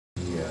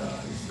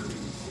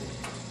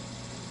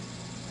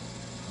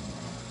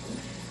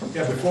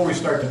Yeah, before we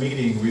start the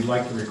meeting, we'd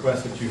like to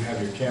request that you have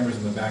your cameras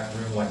in the back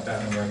room like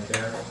that one right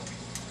there.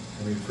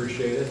 And we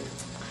appreciate it.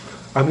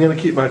 I'm going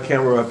to keep my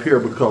camera up here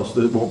because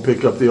it won't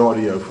pick up the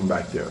audio from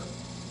back there.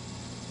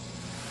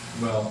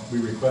 Well, we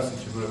request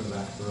that you put it in the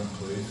back room,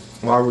 please.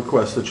 Well, I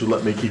request that you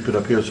let me keep it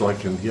up here so I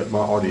can get my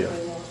audio.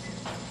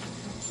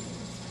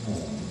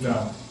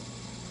 No.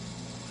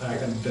 I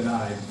can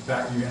deny.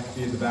 You have to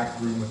be in the back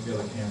room with the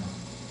other camera.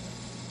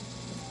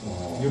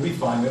 You'll be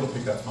fine. It'll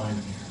pick up fine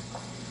in here.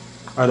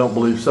 I don't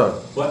believe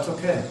so. Well, that's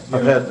okay.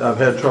 I've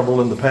had trouble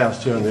in the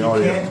past hearing the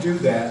audio. If you can't do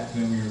that,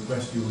 then we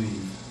request you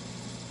leave.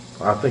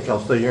 I think I'll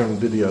stay here and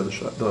video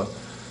the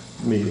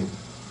meeting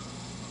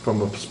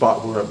from a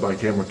spot where my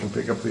camera can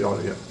pick up the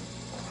audio.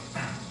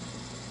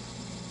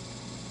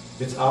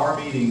 It's our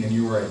meeting and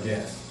you are a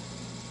guest.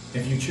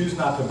 If you choose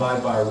not to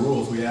abide by our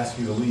rules, we ask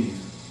you to leave.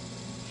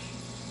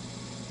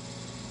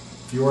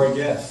 You are a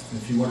guest.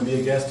 If you want to be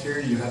a guest here,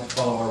 you have to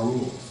follow our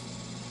rules.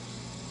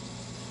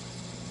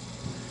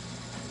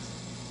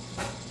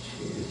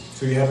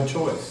 So you have a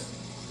choice.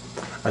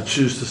 I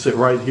choose to sit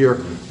right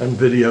here and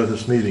video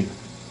this meeting.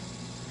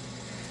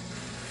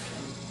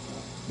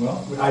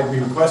 Well, we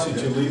requested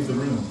you leave the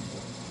room.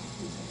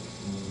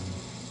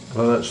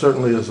 Well, that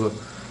certainly is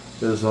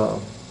a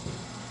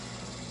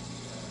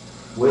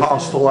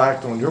hostile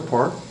act on your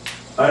part.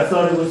 I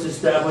thought it was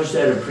established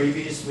at a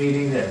previous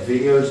meeting that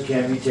videos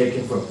can be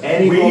taken from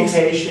any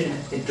location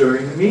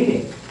during the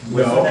meeting.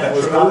 No, that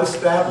was not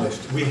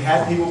established. We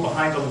had people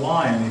behind the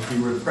line if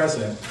you were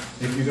present.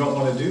 If you don't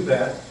want to do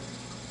that,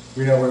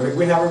 we have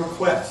a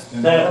request.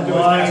 And that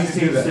line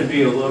seems to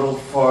be a little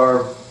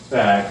farther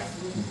back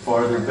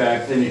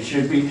than it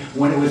should be.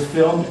 When it was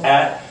filmed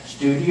at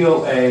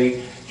Studio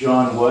A,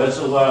 John was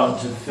allowed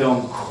to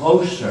film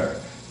closer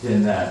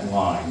than that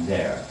line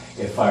there,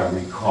 if I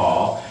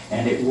recall,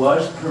 and it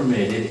was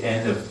permitted,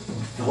 and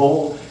the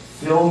whole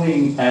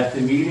filming at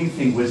the meeting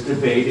thing was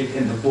debated,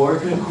 and the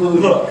board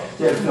concluded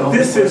that filming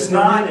this is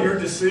not permitted. your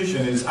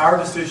decision. It is our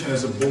decision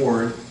as a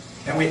board,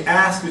 and we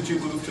ask that you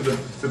move to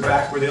the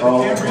back where the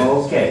other camera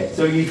is. Okay,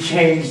 so you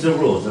changed the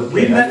rules. Okay,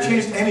 We've not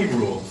changed any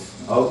rules.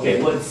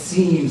 Okay, well, it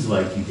seems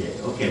like you did.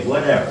 Okay,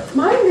 whatever.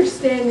 My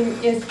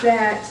understanding is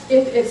that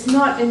if it's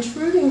not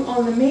intruding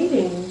on the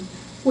meeting,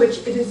 which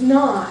it is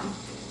not,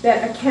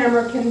 that a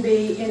camera can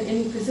be in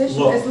any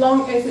position as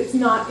long as it's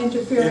not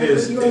interfering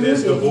with your meeting. It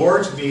is the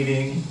board's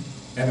meeting,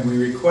 and we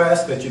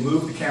request that you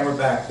move the camera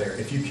back there.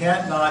 If you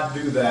can't not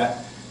do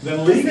that,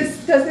 then leave.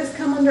 Does this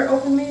come under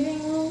open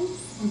meeting rules?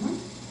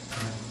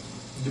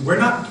 Mm-hmm. We're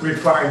not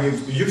requiring you,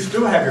 you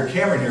still have your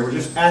camera in here, we're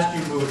just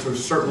asking you to move it to a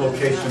certain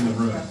location in the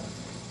room.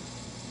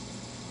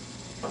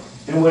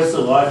 And what's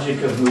the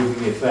logic of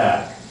moving it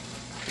back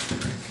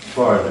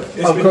farther?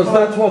 Because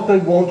that's what they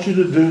want you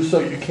to do, so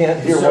you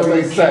can't hear what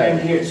they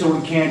say. So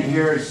we can't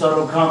hear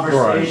subtle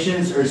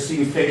conversations or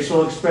see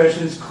facial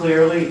expressions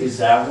clearly? Is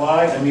that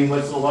why? I mean,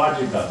 what's the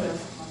logic of it?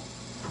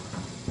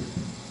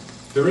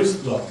 There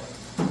is, look,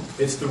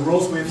 it's the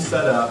rules we've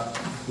set up.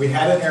 We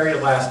had an area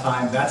last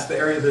time, that's the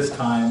area this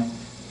time.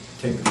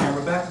 Take the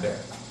camera back there.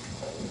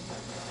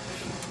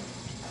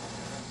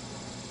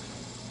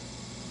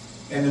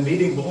 And the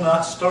meeting will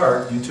not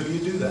start until you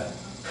do that.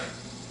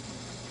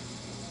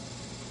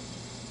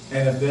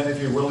 And if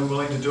you're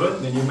willing to do it,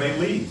 then you may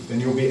leave,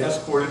 and you'll be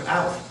escorted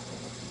out.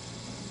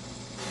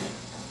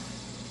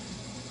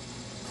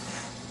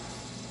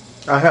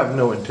 I have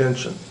no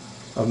intention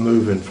of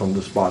moving from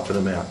the spot that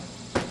I'm at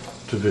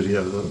to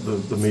video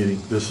the meeting.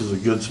 This is a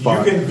good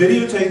spot. You can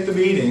videotape the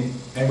meeting,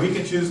 and we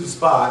can choose the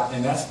spot,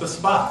 and that's the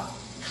spot.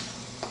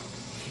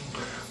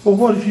 Well,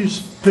 what if you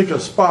pick a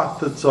spot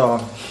that's...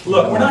 Look,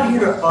 we're not here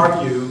to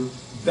argue.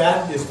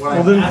 That is what I'm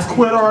asking. Well, then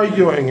quit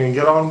arguing and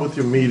get on with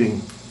your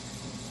meeting.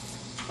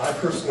 I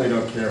personally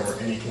don't care where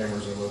any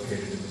cameras are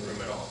located in the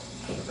room at all.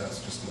 But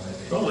that's just my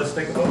opinion. Well, let's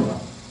take a vote on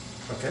it.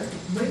 Okay?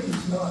 Maybe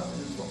it's not.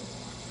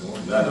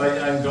 No,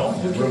 I'm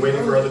going. We're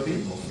waiting for other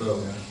people,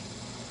 so.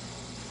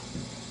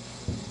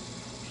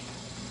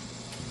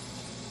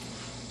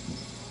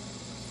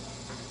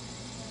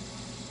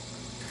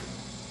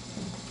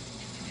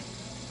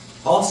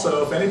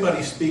 Also, if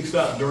anybody speaks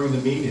up during the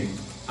meeting,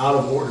 out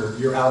of order,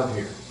 you're out of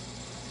here.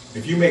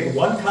 If you make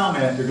one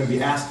comment, you're going to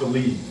be asked to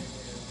leave.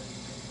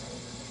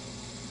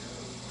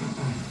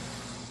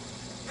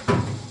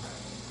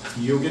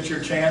 You'll get your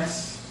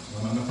chance.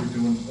 I don't know if we're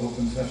doing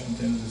open session at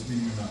the end of this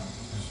meeting or not.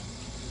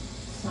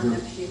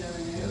 Sign-up sheet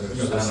over there.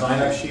 There's a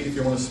sign-up sheet if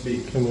you want to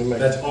speak. Can we make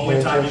That's the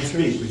only time you changes?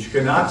 speak, but you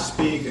cannot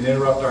speak and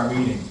interrupt our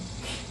meeting.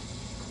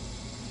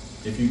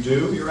 If you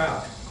do, you're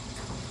out.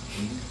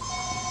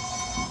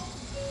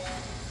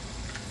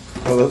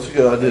 Well, that's a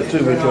good idea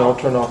too. We can all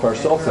turn off our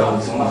cell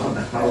phones.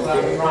 That's what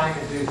I'm trying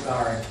to do,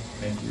 sorry.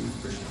 Thank you.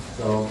 Appreciate it.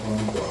 Cell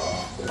phones off.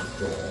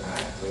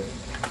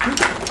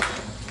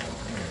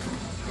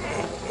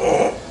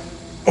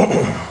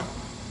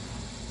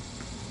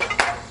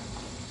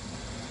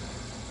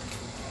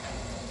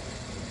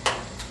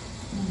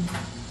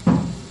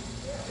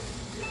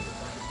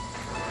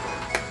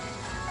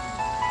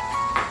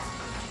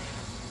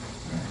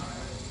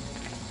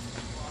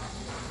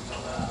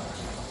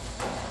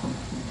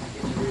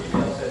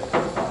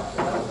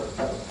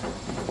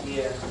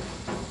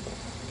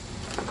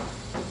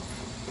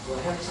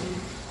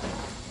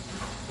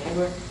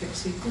 like to take a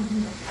seat?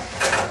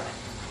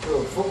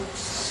 Hello,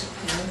 folks.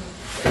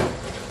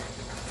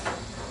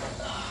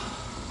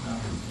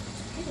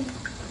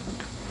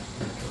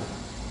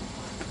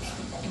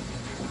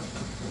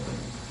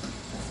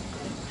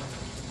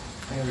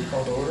 May we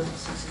call to order?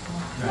 6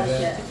 o'clock. Not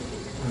yet.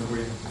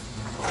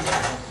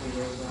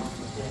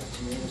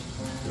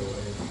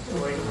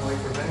 Wait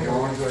for Benny, or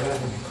want to go ahead?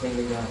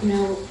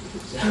 No,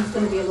 he's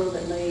going to be a little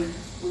bit late.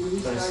 When we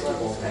start the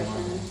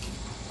discussion,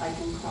 I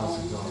can call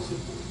him.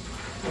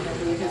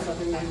 Whatever you guys will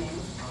my name.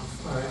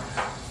 All right.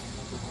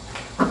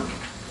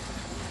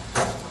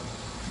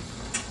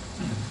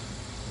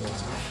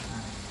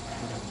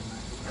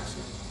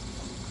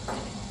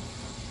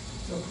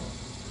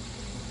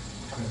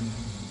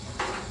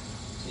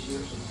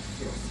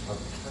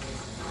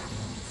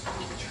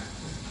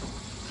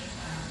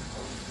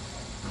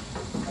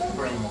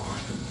 Bring him on.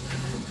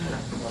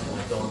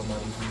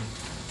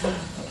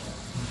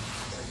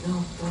 No,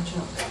 don't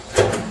jump.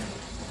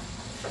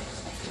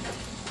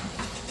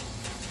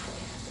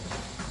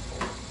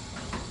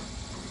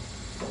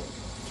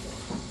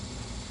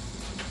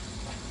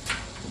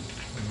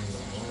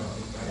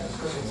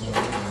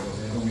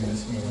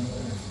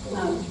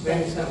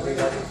 Benny's gonna be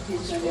ready.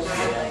 He's going to be a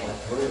little late.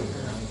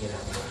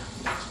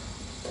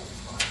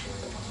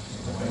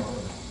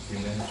 Few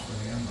minutes for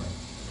him.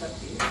 It's up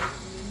to you.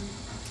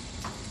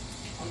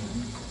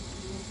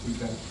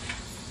 Okay.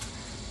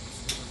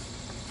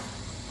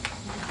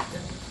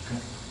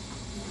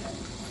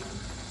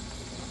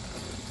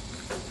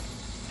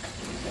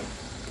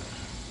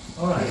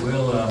 All right,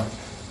 we'll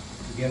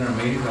begin our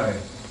meeting by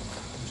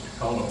just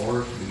call to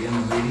order to begin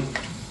the meeting.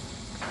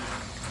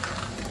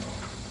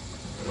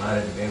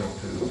 Delighted to be able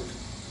to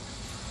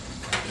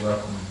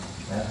welcome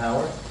Matt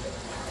Howard,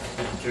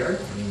 Jerry,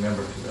 new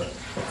member to the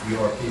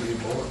URTV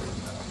board.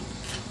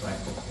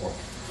 Thankful for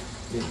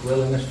his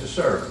willingness to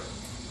serve.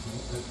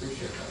 I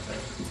appreciate that.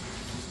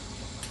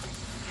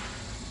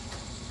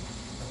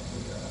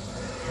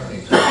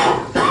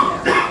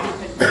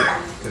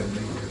 Couldn't be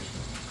here.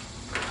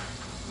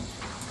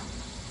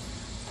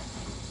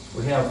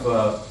 We have,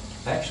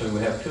 actually, we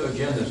have two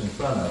agendas in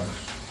front of us.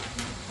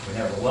 We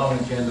have a long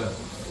agenda that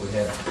we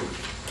had a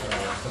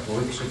couple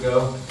of weeks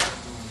ago,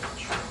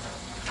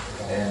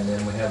 and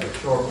then we have a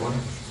short one.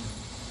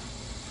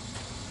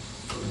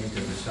 So we need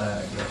to decide,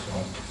 I guess,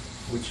 on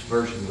which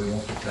version we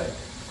want to take.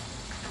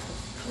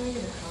 Can I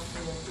get a copy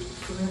of the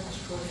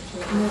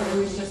No, it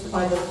was just the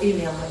by the bylaws.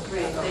 email?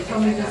 Right, they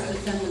told me just to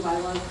send the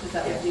bylaws because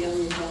that was the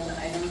only agenda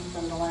item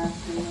from the last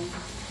meeting.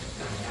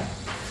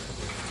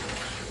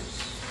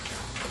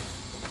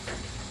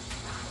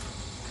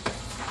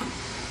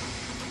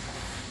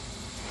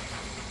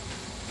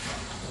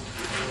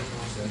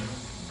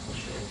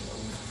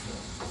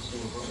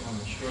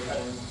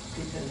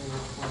 Depending on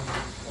which one.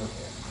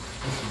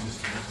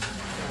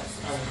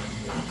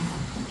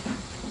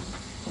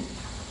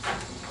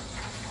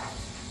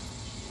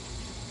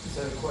 Is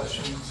that a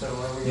question? So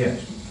are we? Yes.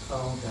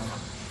 Oh, okay.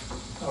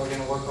 Are we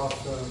gonna work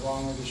off the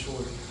long or the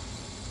short?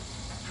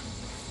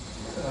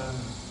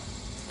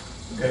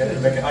 Okay,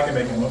 I can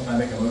make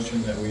a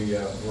motion that we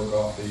work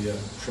off the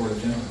short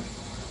agenda.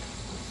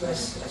 I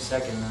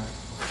second that.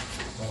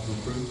 All to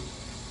approve?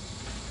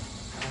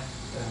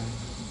 Okay.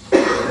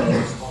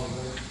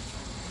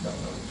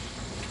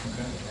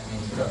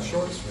 We got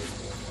short and sweet.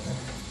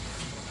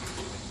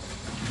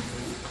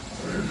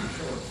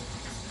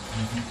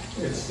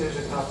 There's a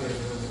copy of it.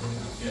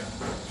 Yeah.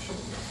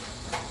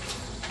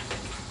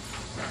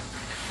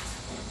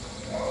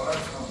 Oh,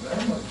 that's not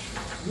that much.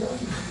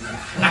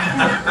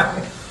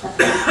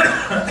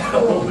 A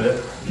little bit.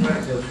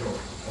 Right. Still short.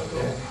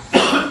 Okay.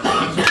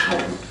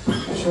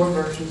 The short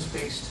version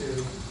speaks to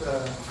the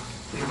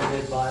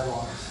amended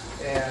bylaws.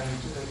 And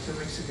 2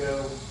 weeks ago,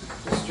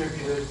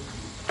 distributed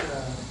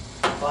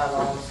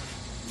bylaws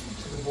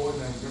to the board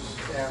members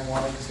and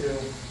wanted to,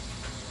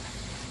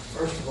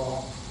 first of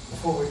all,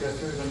 before we go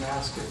through them,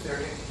 ask if there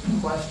are any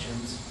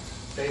questions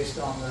based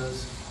on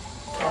those,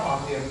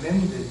 on the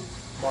amended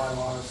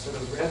bylaws, so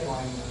the red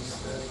line was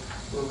that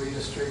were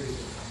redistributed.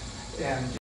 And